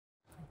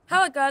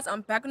Hello guys,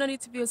 I'm back on a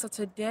YouTube video. So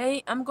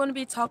today I'm going to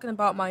be talking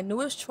about my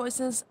newest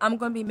choices I'm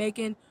going to be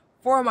making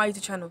for my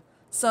YouTube channel.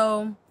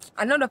 So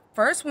I know the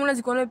first one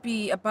is going to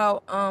be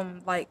about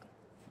like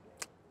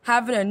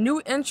having a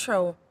new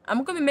intro.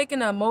 I'm going to be making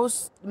the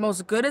most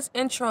goodest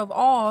intro of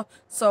all,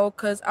 so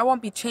cuz I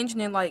won't be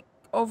changing it like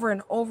over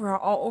and over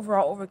all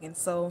over again.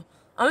 So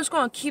I'm just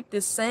going to keep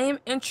the same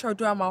intro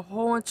throughout my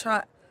whole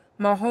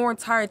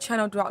entire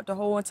channel throughout the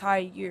whole entire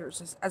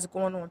years as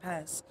going on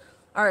past.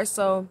 All right,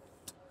 so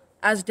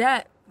as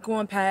that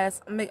going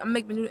past, I'm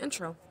making a new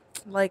intro,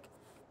 like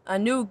a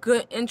new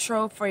good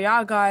intro for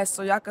y'all guys,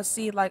 so y'all can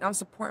see like I'm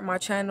supporting my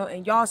channel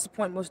and y'all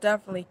support most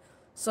definitely.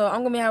 So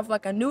I'm gonna have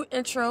like a new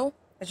intro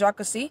as y'all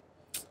can see.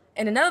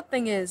 And another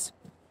thing is,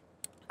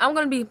 I'm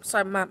gonna be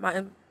my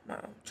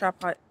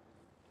tripod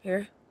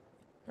here.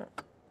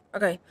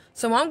 Okay,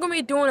 so what I'm gonna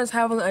be doing is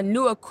having a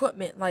new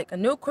equipment. Like a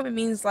new equipment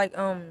means like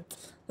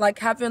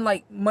having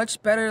like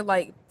much better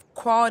like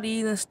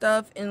quality and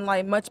stuff, and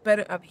like much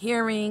better of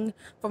hearing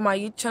for my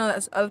YouTube channel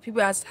as other people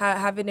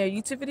have in their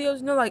YouTube videos.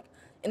 You know, like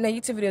in their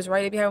YouTube videos,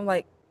 right? They be having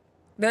like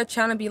their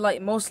channel be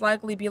like most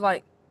likely be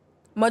like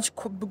much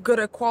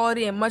gooder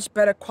quality and much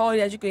better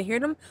quality as you can hear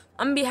them.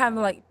 I'm gonna be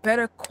having like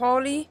better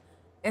quality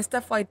and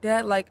stuff like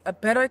that, like a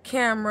better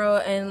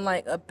camera and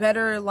like a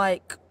better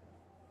like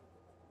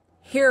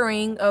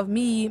hearing of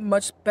me,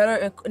 much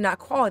better in that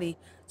quality.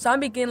 So I'm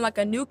be getting like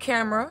a new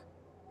camera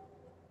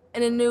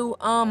and a new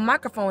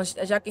microphone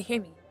as y'all can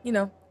hear me, you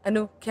know, a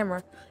new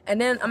camera. And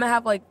then I'm gonna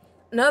have like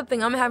another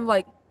thing, I'm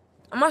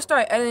gonna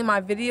start editing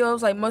my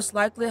videos, like most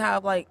likely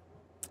have like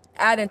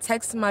adding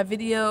text to my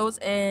videos.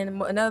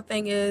 And another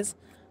thing is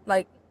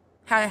like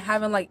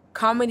having like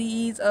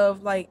comedies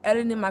of like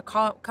editing my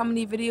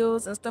comedy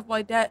videos and stuff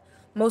like that.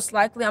 Most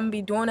likely I'm gonna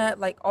be doing that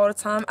like all the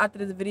time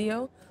after the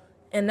video.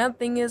 And another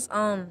thing is what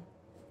I'm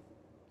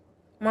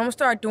gonna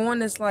start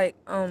doing is like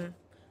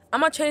I'm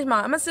gonna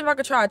see if I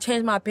can try to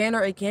change my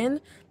banner again,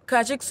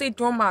 because you can see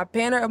during my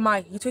banner of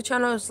my YouTube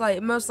channel, it's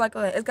like most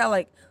likely it's got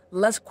like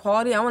less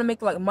quality. I want to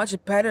make it like much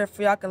better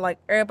for y'all, can like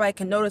everybody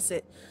can notice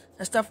it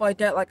and stuff like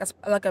that, like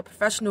a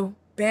professional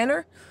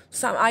banner.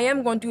 So I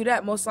am going to do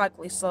that most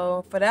likely.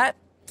 So for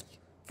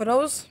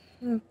those,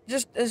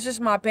 it's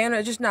just my banner,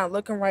 it's just not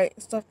looking right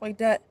and stuff like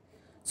that.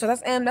 So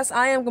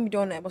I am gonna be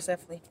doing that most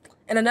definitely.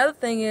 And another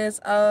thing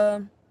is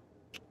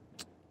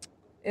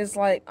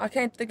like I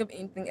can't think of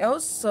anything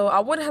else. So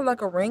I would have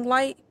like a ring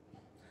light.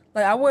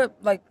 Like I would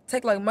like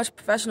take like much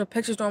professional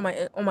pictures on my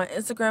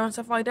Instagram and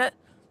stuff like that.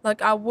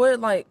 Like I would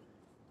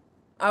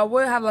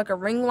have like a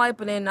ring light,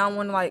 but then I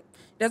want to like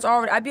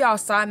I'd be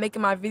outside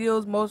making my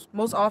videos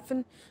most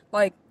often.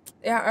 Like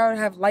I already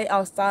have light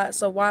outside,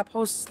 so why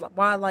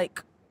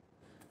like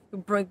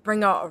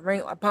bring out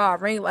buy a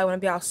ring light when I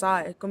be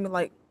outside? It's gonna be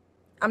like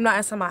I'm not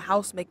inside my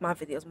house to make my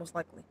videos most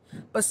likely,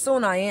 but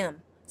soon I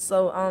am.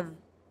 So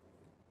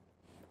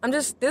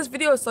this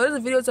video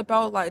is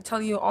about like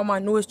telling you all my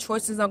newest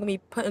choices I'm gonna be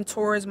putting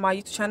towards my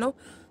YouTube channel,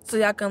 so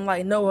y'all can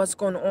like know what's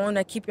going on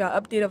and keep y'all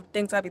updated of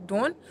things I be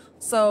doing.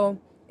 So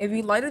if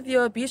you like the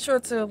video, be sure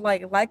to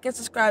like and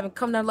subscribe and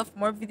comment down below for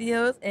more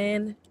videos,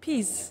 and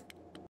peace.